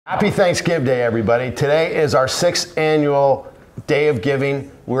Happy ThanksGive Day, everybody. Today is our 6th annual Day of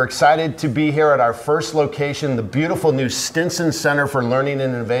Giving. We're excited to be here at our first location, the beautiful new Stinson Center for Learning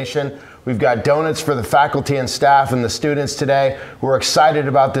and Innovation. We've got donuts for the faculty and staff and the students today. We're excited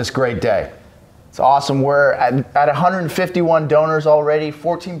about this great day. It's awesome. We're at 151 donors already,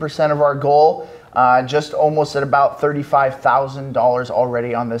 14% of our goal, just almost at about $35,000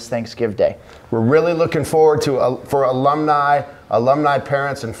 already on this ThanksGive Day. We're really looking forward to for alumni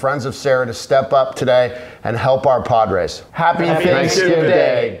parents, and friends of Sarah to step up today and help our Padres. Happy ThanksGive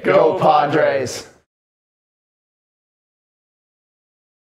Day. Go Padres.